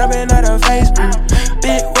diamonds, they jumping out her face.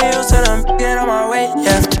 Big wheels, tell them, get out my way.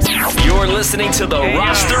 Yeah. You're listening to the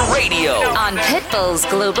Roster Radio on Pitbull's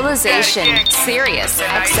globalization. Sirius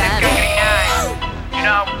XM. You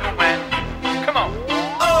know how we do, man. Come on.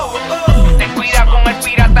 Ten cuida con el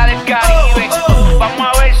pirata del Caribe. Vamos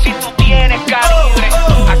a ver si tú tienes calibre.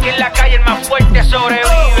 Aquí en la calle el más fuerte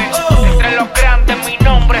sobrevive. Entre los grandes mi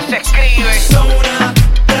nombre se escribe. Zona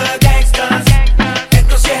de gangsters.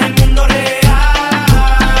 Esto sí es el mundo real.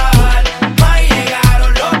 Ahí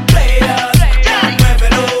llegaron los players.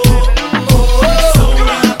 Muévelo.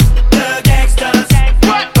 Zona de gangsters.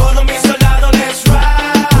 Todos mis soldados let's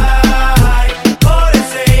ride. Por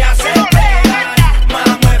ese ya se pegan. Más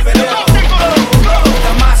muévelo.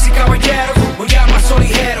 Damas y caballeros, voy a paso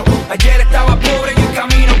ligero. Ayer estaba pobre y en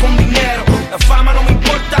camino con dinero. La fama no me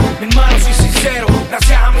importa, mi hermano, soy sincero.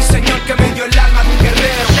 Gracias a mi Señor que me dio el alma de un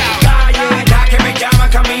guerrero. Calle, la que me llama,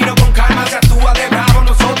 camino con calma. Se actúa de bravo,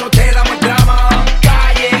 nosotros te damos el drama.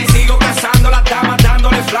 Calle, sigo cazando las damas,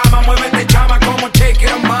 dándole flama. Muévete chama como shake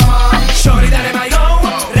it, mama. Shorty, dale my go,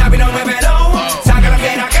 rápido muévelo. Saca la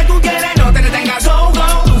fiera que tú quieres, no te detengas, go,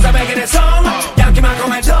 go. Tú sabes quiénes son, ya que me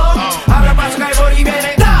comentó. Abra paso que hay por y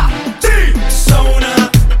viene. Zona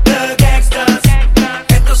de gangsters.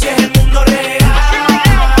 Esto sí es el mundo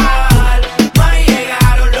real. Ahí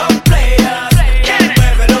llegaron los players.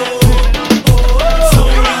 Muévelo.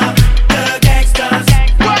 Zona de gangsters.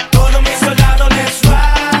 Todos mis soldados let's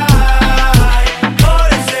ride. Por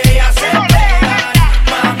ese ya se pegan.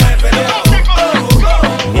 Más muévelo.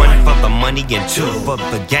 One for the money and two for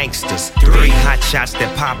the gangsters. Three hot shots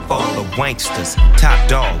that pop all the wanksters. Top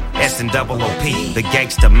dog, S&OOP, the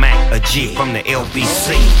gangster Mac, a G from the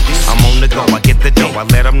LBC. I'm on the go, I get the dough, I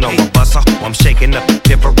let them know. I bust a hoe, I'm shaking up the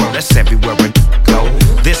different world, that's everywhere I go.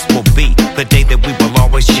 This will be the day that we will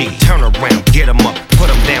always G. Turn around, get them up, put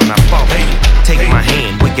them down, I fall in. Take my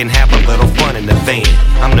hand, we can have a little fun in the van.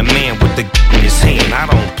 I'm the man with the in his hand. I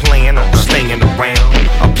don't plan on staying around,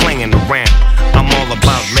 I'm playing around. I'm all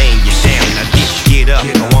about laying you down. Now get up,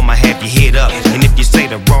 or I'ma have you hit up. And if you say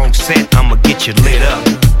the wrong set, I'ma get you lit up.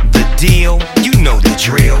 The deal, you know the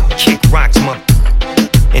drill. Kick rocks,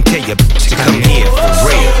 and tell your bitch to come here for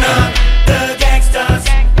real. The gangsters.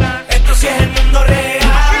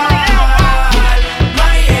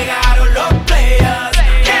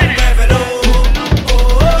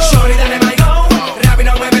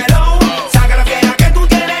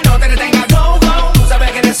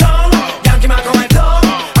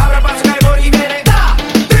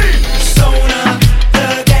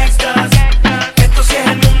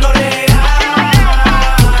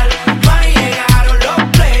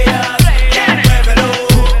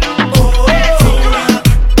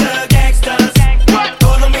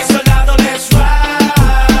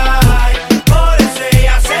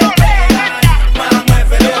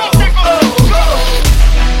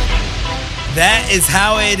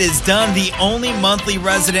 is done. The only monthly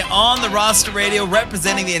resident on the roster radio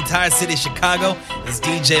representing the entire city of Chicago is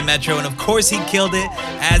DJ Metro, and of course he killed it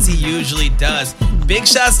as he usually does. Big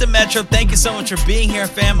shouts to Metro. Thank you so much for being here,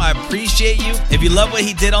 fam. I appreciate you. If you love what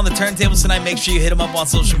he did on the turntables tonight, make sure you hit him up on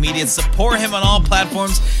social media. Support him on all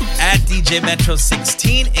platforms at DJ Metro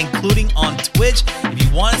 16, including on Twitch. If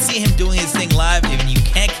you want to see him doing his thing live, if you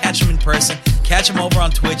can't catch him in person, catch him over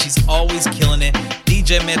on Twitch. He's always killing it.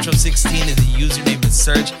 DJ Metro 16 is the username to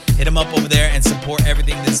search. Hit him up over there and support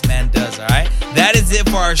everything this man does, all right? That is it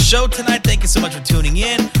for our show tonight. Thank you so much for tuning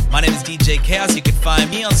in. My name is DJ Chaos. You can find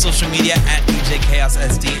me on social media at DJ Chaos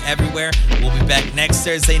SD everywhere. We'll be back next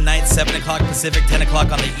Thursday night, 7 o'clock Pacific, 10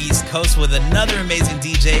 o'clock on the East Coast with another amazing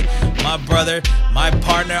DJ. My brother, my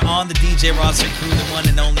partner on the DJ roster crew, the one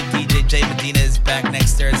and only DJ J Medina is back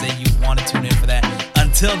next Thursday. You want to tune in for that.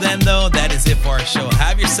 Until then, though, that is it for our show.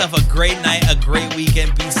 Have yourself a great night, a great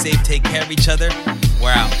weekend. Be safe, take care of each other.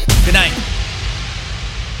 We're out. Good night.